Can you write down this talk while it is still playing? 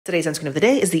Today's sunscreen of the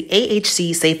day is the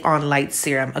AHC Safe On Light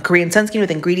Serum, a Korean sunscreen with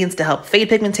ingredients to help fade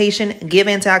pigmentation, give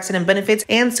antioxidant benefits,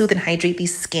 and soothe and hydrate the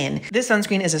skin. This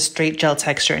sunscreen is a straight gel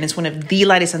texture, and it's one of the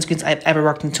lightest sunscreens I've ever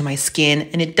rocked into my skin,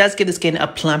 and it does give the skin a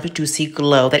plump, juicy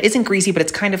glow that isn't greasy, but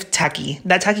it's kind of tacky.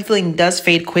 That tacky feeling does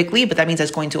fade quickly, but that means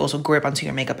it's going to also grip onto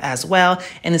your makeup as well,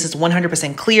 and this is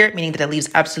 100% clear, meaning that it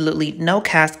leaves absolutely no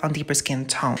cast on deeper skin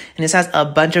tone. And this has a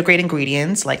bunch of great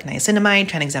ingredients like niacinamide,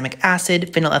 tranexamic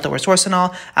acid,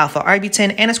 phenylethyl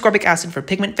alpha-arbutin, and ascorbic acid for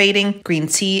pigment fading, green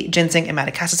tea, ginseng, and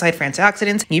madecassoside for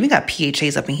antioxidants. You even got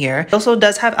PHAs up in here. It also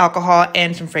does have alcohol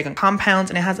and some fragrant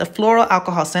compounds, and it has a floral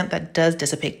alcohol scent that does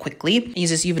dissipate quickly. It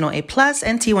uses Uvinol A+,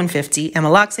 and T150,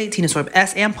 amyloxate, tinosorb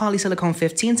S, and polysilicone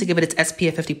 15 to give it its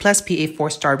SPF 50+ PA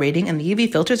 4-star rating, and the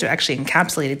UV filters are actually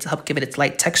encapsulated to help give it its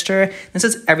light texture. This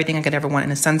is everything I could ever want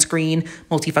in a sunscreen: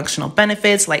 multifunctional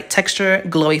benefits, light texture,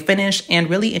 glowy finish, and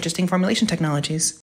really interesting formulation technologies.